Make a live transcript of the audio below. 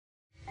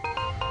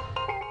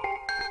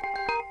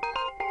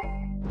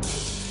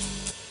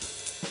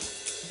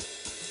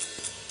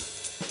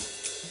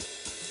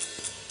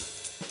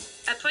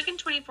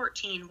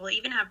2014, we'll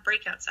even have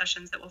breakout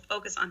sessions that will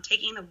focus on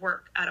taking the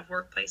work out of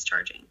workplace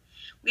charging.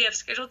 We have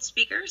scheduled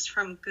speakers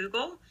from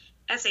Google,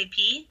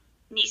 SAP,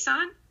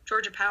 Nissan,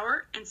 Georgia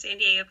Power, and San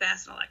Diego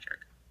Gas and Electric.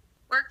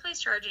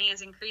 Workplace charging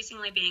is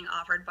increasingly being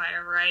offered by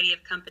a variety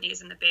of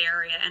companies in the Bay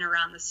Area and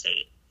around the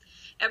state.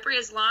 EPRI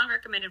has long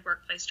recommended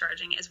workplace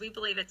charging as we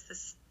believe it's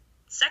the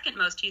second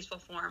most useful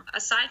form,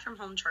 aside from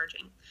home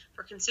charging,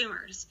 for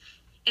consumers.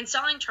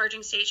 Installing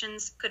charging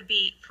stations could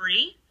be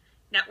free,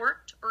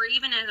 networked, or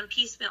even in a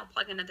piecemeal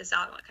plug-into this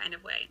outlet kind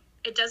of way.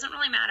 It doesn't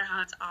really matter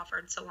how it's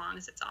offered so long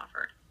as it's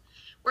offered.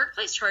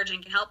 Workplace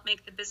charging can help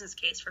make the business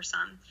case for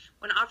some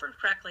when offered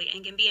correctly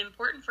and can be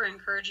important for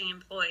encouraging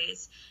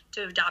employees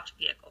to adopt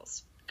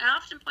vehicles. I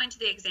often point to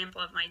the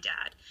example of my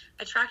dad,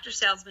 a tractor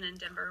salesman in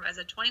Denver who has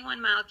a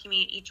 21-mile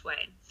commute each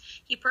way.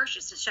 He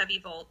purchased a Chevy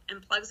Volt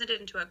and plugs it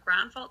into a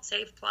ground fault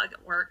safe plug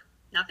at work,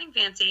 nothing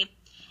fancy,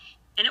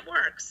 and it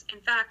works.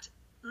 In fact,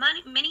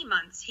 many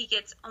months he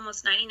gets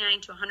almost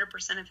 99 to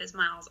 100% of his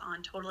miles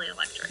on totally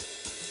electric.